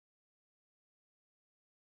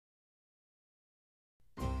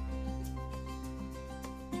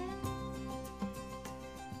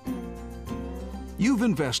You've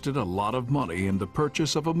invested a lot of money in the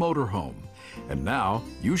purchase of a motorhome, and now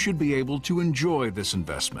you should be able to enjoy this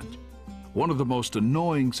investment. One of the most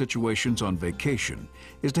annoying situations on vacation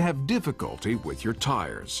is to have difficulty with your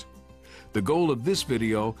tires. The goal of this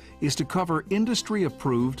video is to cover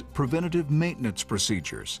industry-approved preventative maintenance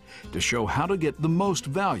procedures to show how to get the most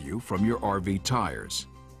value from your RV tires.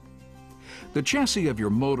 The chassis of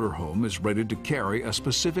your motorhome is rated to carry a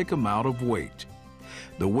specific amount of weight.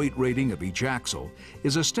 The weight rating of each axle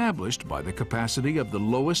is established by the capacity of the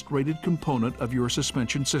lowest rated component of your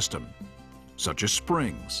suspension system, such as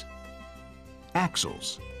springs,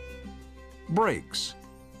 axles, brakes,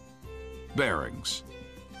 bearings,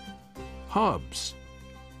 hubs,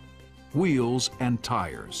 wheels, and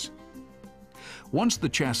tires. Once the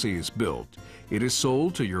chassis is built, it is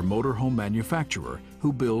sold to your motorhome manufacturer,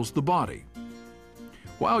 who builds the body.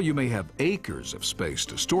 While you may have acres of space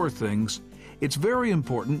to store things, it's very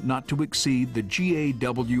important not to exceed the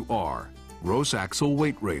GAWR, gross axle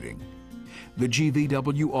weight rating, the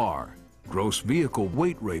GVWR, gross vehicle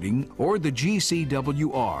weight rating, or the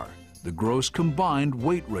GCWR, the gross combined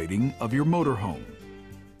weight rating of your motorhome.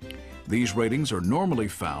 These ratings are normally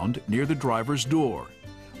found near the driver's door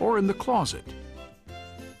or in the closet.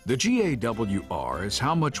 The GAWR is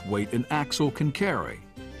how much weight an axle can carry.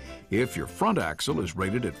 If your front axle is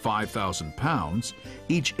rated at 5,000 pounds,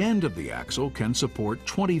 each end of the axle can support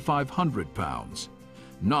 2,500 pounds,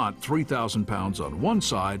 not 3,000 pounds on one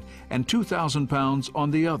side and 2,000 pounds on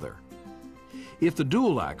the other. If the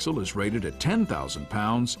dual axle is rated at 10,000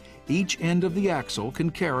 pounds, each end of the axle can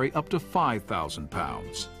carry up to 5,000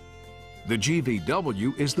 pounds. The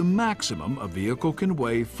GVW is the maximum a vehicle can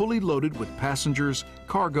weigh fully loaded with passengers,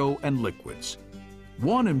 cargo, and liquids.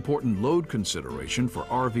 One important load consideration for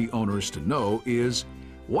RV owners to know is,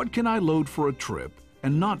 what can I load for a trip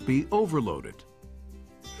and not be overloaded?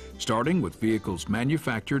 Starting with vehicles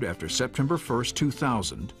manufactured after September 1,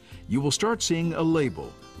 2000, you will start seeing a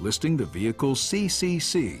label listing the vehicle's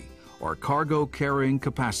CCC, or cargo carrying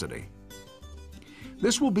capacity.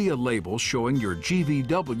 This will be a label showing your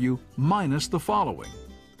GVW minus the following: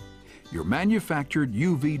 your manufactured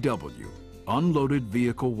UVW, unloaded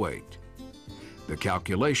vehicle weight, the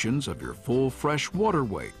calculations of your full fresh water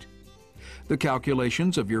weight, the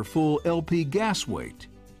calculations of your full LP gas weight,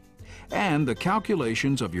 and the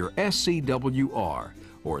calculations of your SCWR,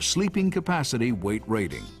 or sleeping capacity weight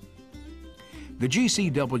rating. The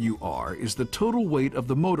GCWR is the total weight of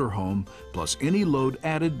the motorhome plus any load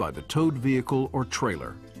added by the towed vehicle or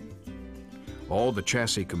trailer. All the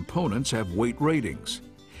chassis components have weight ratings.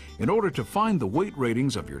 In order to find the weight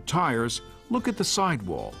ratings of your tires, look at the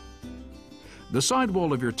sidewall. The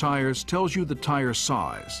sidewall of your tires tells you the tire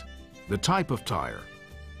size, the type of tire,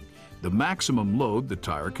 the maximum load the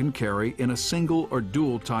tire can carry in a single or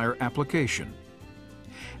dual tire application,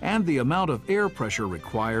 and the amount of air pressure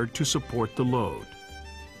required to support the load.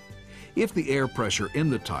 If the air pressure in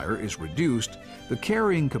the tire is reduced, the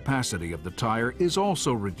carrying capacity of the tire is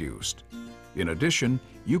also reduced. In addition,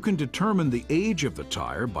 you can determine the age of the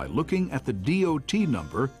tire by looking at the DOT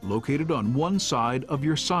number located on one side of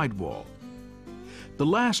your sidewall. The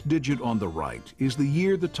last digit on the right is the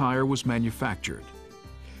year the tire was manufactured.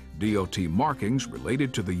 DOT markings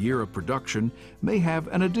related to the year of production may have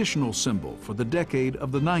an additional symbol for the decade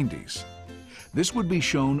of the 90s. This would be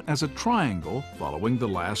shown as a triangle following the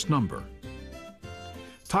last number.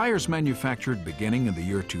 Tires manufactured beginning in the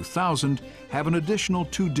year 2000 have an additional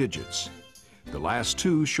 2 digits. The last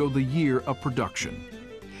 2 show the year of production,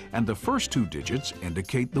 and the first 2 digits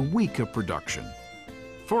indicate the week of production.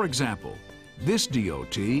 For example, this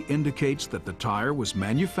DOT indicates that the tire was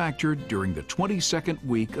manufactured during the 22nd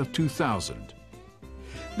week of 2000.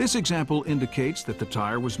 This example indicates that the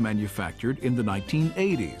tire was manufactured in the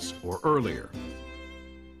 1980s or earlier.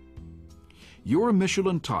 Your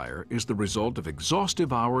Michelin tire is the result of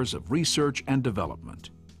exhaustive hours of research and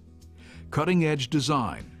development. Cutting-edge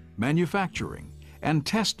design, manufacturing, and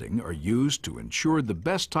testing are used to ensure the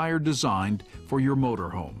best tire designed for your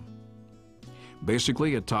motorhome.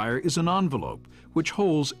 Basically, a tire is an envelope which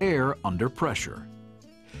holds air under pressure.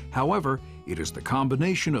 However, it is the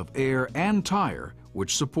combination of air and tire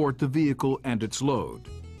which support the vehicle and its load.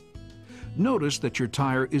 Notice that your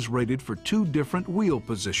tire is rated for 2 different wheel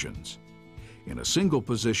positions. In a single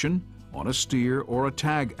position, on a steer or a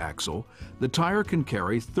tag axle, the tire can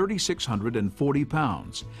carry 3,640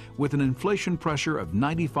 pounds with an inflation pressure of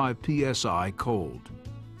 95 psi cold.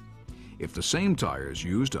 If the same tire is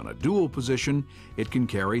used on a dual position, it can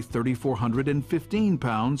carry 3,415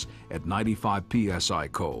 pounds at 95 psi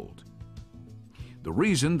cold. The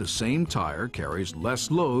reason the same tire carries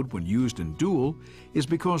less load when used in dual is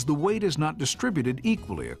because the weight is not distributed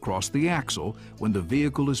equally across the axle when the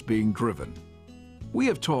vehicle is being driven. We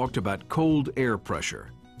have talked about cold air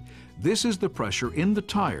pressure. This is the pressure in the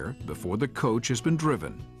tire before the coach has been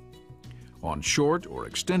driven. On short or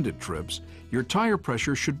extended trips, your tire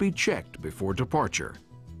pressure should be checked before departure.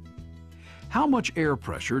 How much air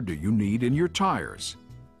pressure do you need in your tires?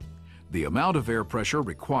 The amount of air pressure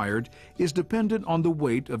required is dependent on the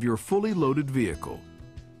weight of your fully loaded vehicle.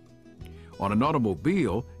 On an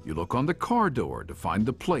automobile, you look on the car door to find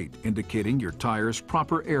the plate indicating your tire's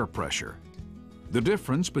proper air pressure. The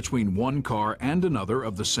difference between one car and another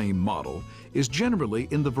of the same model is generally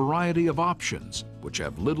in the variety of options, which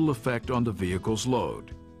have little effect on the vehicle's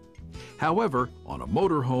load. However, on a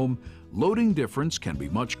motorhome, loading difference can be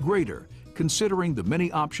much greater, considering the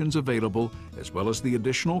many options available as well as the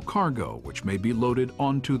additional cargo which may be loaded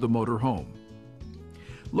onto the motorhome.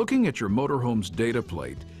 Looking at your motorhome's data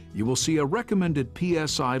plate, you will see a recommended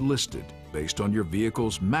PSI listed based on your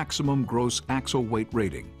vehicle's maximum gross axle weight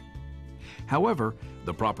rating. However,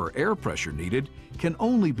 the proper air pressure needed can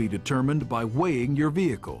only be determined by weighing your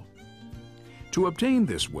vehicle. To obtain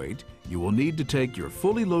this weight, you will need to take your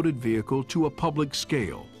fully loaded vehicle to a public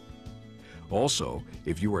scale. Also,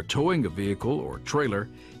 if you are towing a vehicle or trailer,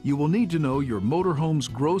 you will need to know your motorhome's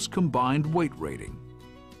gross combined weight rating.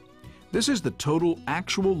 This is the total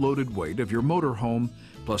actual loaded weight of your motorhome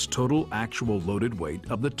plus total actual loaded weight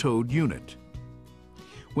of the towed unit.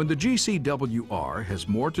 When the GCWR has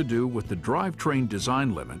more to do with the drivetrain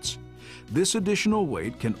design limits, this additional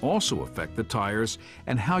weight can also affect the tires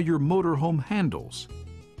and how your motorhome handles.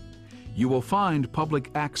 You will find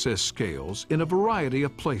public access scales in a variety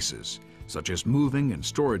of places, such as moving and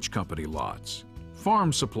storage company lots,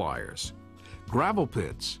 farm suppliers, gravel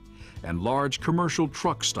pits, and large commercial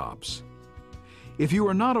truck stops. If you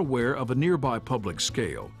are not aware of a nearby public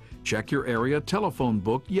scale, check your area telephone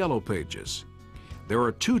book yellow pages. There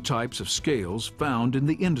are two types of scales found in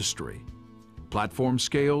the industry: platform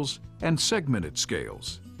scales and segmented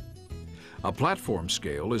scales. A platform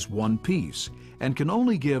scale is one piece and can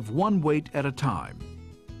only give one weight at a time.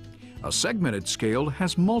 A segmented scale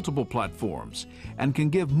has multiple platforms and can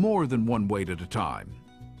give more than one weight at a time.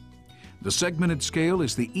 The segmented scale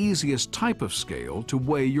is the easiest type of scale to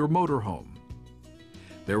weigh your motorhome.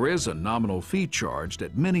 There is a nominal fee charged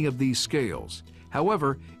at many of these scales.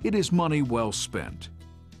 However, it is money well spent.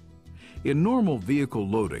 In normal vehicle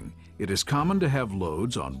loading, it is common to have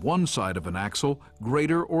loads on one side of an axle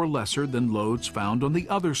greater or lesser than loads found on the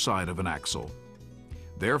other side of an axle.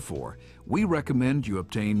 Therefore, we recommend you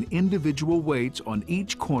obtain individual weights on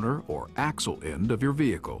each corner or axle end of your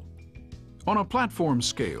vehicle. On a platform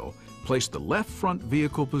scale, place the left front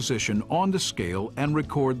vehicle position on the scale and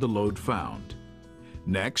record the load found.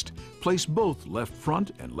 Next, place both left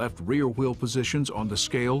front and left rear wheel positions on the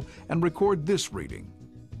scale and record this reading.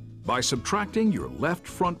 By subtracting your left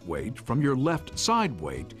front weight from your left side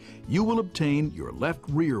weight, you will obtain your left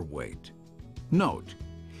rear weight. Note,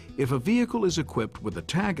 if a vehicle is equipped with a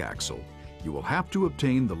tag axle, you will have to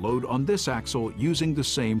obtain the load on this axle using the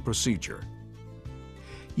same procedure.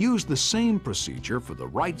 Use the same procedure for the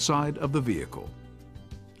right side of the vehicle.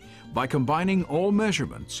 By combining all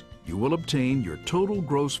measurements, you will obtain your total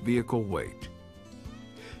gross vehicle weight.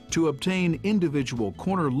 To obtain individual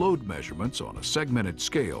corner load measurements on a segmented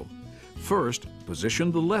scale, first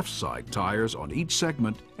position the left side tires on each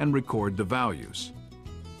segment and record the values.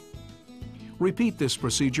 Repeat this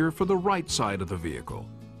procedure for the right side of the vehicle.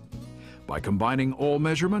 By combining all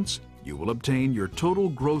measurements, you will obtain your total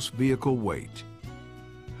gross vehicle weight.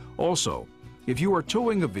 Also, if you are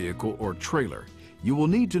towing a vehicle or trailer, you will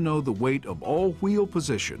need to know the weight of all wheel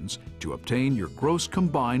positions to obtain your gross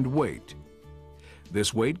combined weight.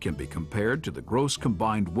 This weight can be compared to the gross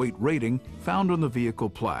combined weight rating found on the vehicle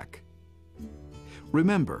plaque.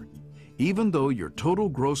 Remember, even though your total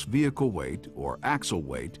gross vehicle weight or axle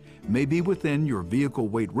weight may be within your vehicle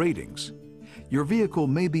weight ratings, your vehicle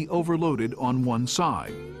may be overloaded on one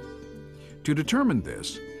side. To determine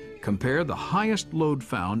this, compare the highest load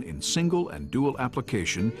found in single and dual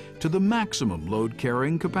application to the maximum load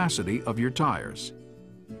carrying capacity of your tires.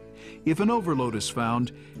 If an overload is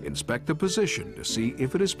found, inspect the position to see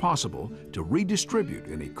if it is possible to redistribute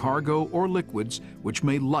any cargo or liquids which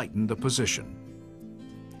may lighten the position.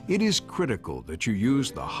 It is critical that you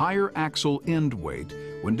use the higher axle end weight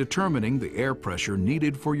when determining the air pressure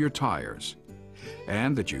needed for your tires,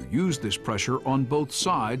 and that you use this pressure on both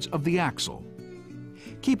sides of the axle.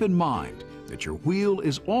 Keep in mind that your wheel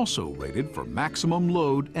is also rated for maximum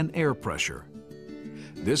load and air pressure.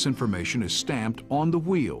 This information is stamped on the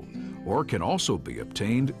wheel, or can also be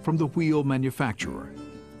obtained from the wheel manufacturer.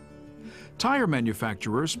 Tire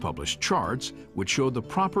manufacturers publish charts which show the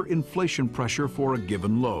proper inflation pressure for a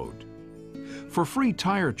given load. For free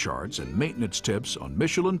tire charts and maintenance tips on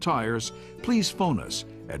Michelin tires, please phone us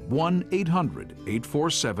at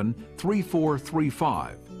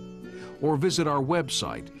 1-800-847-3435 or visit our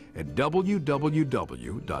website at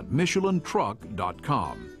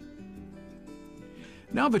www.michelintruck.com.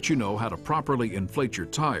 Now that you know how to properly inflate your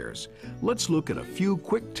tires, let's look at a few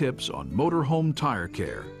quick tips on motorhome tire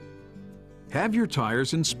care. Have your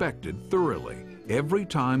tires inspected thoroughly every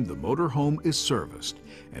time the motorhome is serviced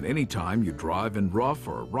and any time you drive in rough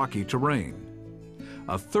or rocky terrain.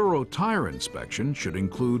 A thorough tire inspection should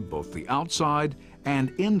include both the outside and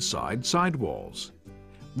inside sidewalls,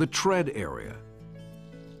 the tread area,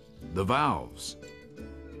 the valves,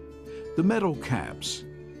 the metal caps,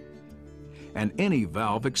 and any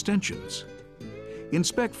valve extensions.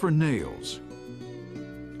 Inspect for nails,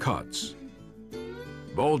 cuts,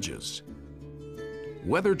 bulges,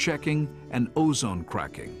 weather checking, and ozone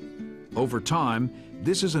cracking. Over time,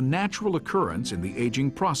 this is a natural occurrence in the aging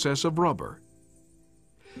process of rubber.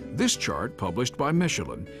 This chart, published by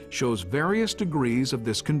Michelin, shows various degrees of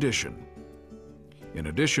this condition. In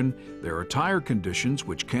addition, there are tire conditions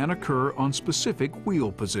which can occur on specific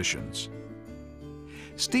wheel positions.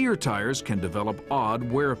 Steer tires can develop odd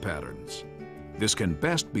wear patterns. This can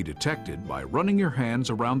best be detected by running your hands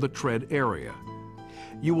around the tread area.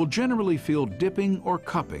 You will generally feel dipping or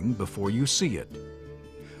cupping before you see it.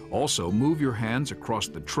 Also, move your hands across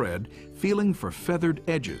the tread, feeling for feathered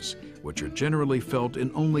edges, which are generally felt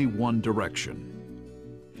in only one direction.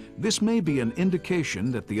 This may be an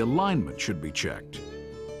indication that the alignment should be checked.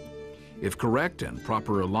 If correct and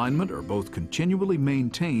proper alignment are both continually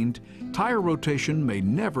maintained, tire rotation may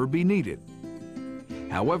never be needed.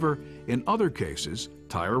 However, in other cases,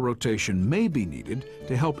 tire rotation may be needed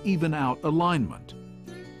to help even out alignment.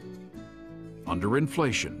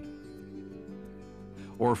 Underinflation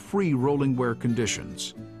or free rolling wear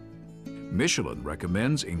conditions. Michelin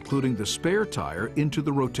recommends including the spare tire into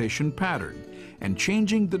the rotation pattern and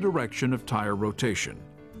changing the direction of tire rotation.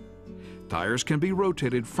 Tires can be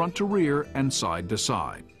rotated front to rear and side to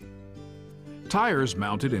side. Tires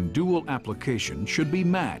mounted in dual application should be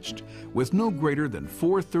matched with no greater than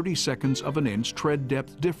 4/32 of an inch tread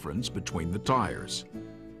depth difference between the tires.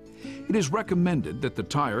 It is recommended that the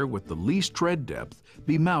tire with the least tread depth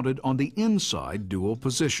be mounted on the inside dual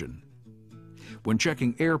position. When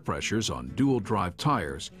checking air pressures on dual drive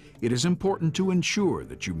tires, it is important to ensure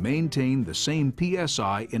that you maintain the same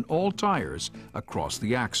PSI in all tires across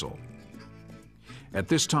the axle. At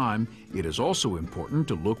this time, it is also important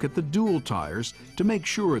to look at the dual tires to make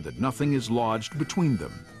sure that nothing is lodged between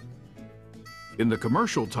them. In the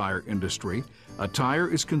commercial tire industry, a tire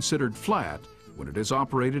is considered flat when it is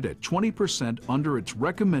operated at 20% under its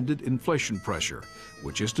recommended inflation pressure,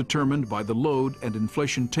 which is determined by the load and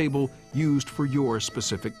inflation table used for your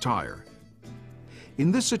specific tire.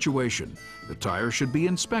 In this situation, the tire should be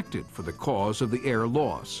inspected for the cause of the air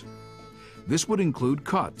loss. This would include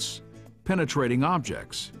cuts, penetrating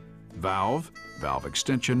objects, valve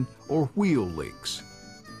extension, or wheel leaks.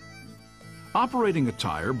 Operating a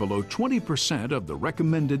tire below 20% of the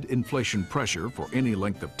recommended inflation pressure for any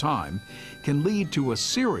length of time can lead to a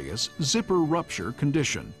serious zipper rupture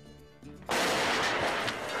condition.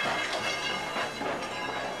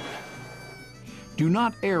 Do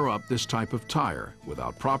not air up this type of tire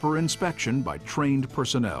without proper inspection by trained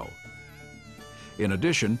personnel. In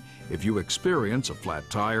addition, if you experience a flat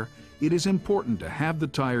tire, it is important to have the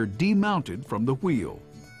tire demounted from the wheel,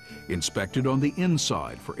 inspected on the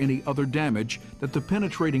inside for any other damage that the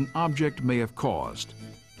penetrating object may have caused,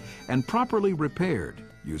 and properly repaired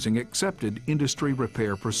using accepted industry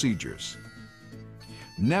repair procedures.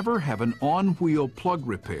 Never have an on-wheel plug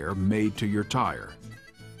repair made to your tire.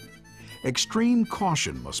 Extreme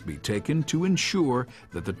caution must be taken to ensure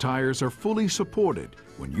that the tires are fully supported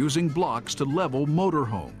when using blocks to level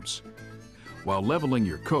motorhomes. While leveling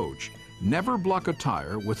your coach, never block a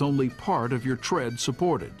tire with only part of your tread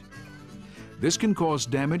supported. This can cause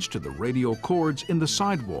damage to the radial cords in the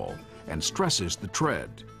sidewall and stresses the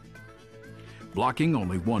tread. Blocking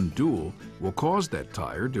only one dual will cause that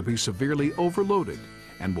tire to be severely overloaded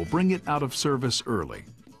and will bring it out of service early.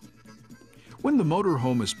 When the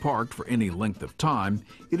motorhome is parked for any length of time,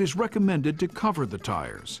 it is recommended to cover the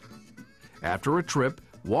tires. After a trip,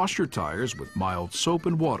 wash your tires with mild soap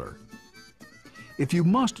and water. If you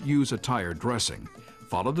must use a tire dressing,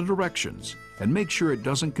 follow the directions and make sure it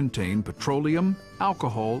doesn't contain petroleum,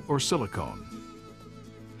 alcohol, or silicone.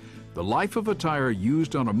 The life of a tire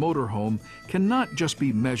used on a motorhome cannot just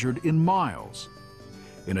be measured in miles.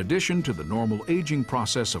 In addition to the normal aging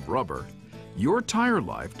process of rubber, your tire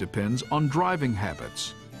life depends on driving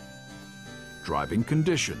habits, driving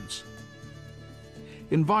conditions,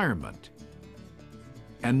 environment,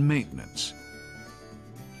 and maintenance.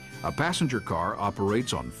 A passenger car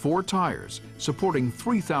operates on 4 tires, supporting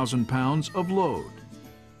 3,000 pounds of load.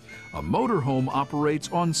 A motorhome operates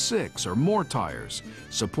on 6 or more tires,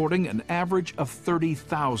 supporting an average of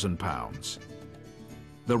 30,000 pounds.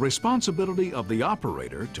 The responsibility of the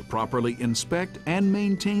operator to properly inspect and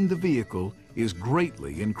maintain the vehicle is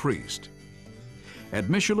greatly increased. At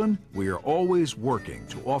Michelin, we are always working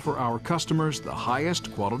to offer our customers the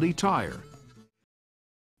highest quality tire.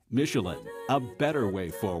 Michelin, a better way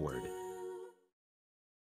forward.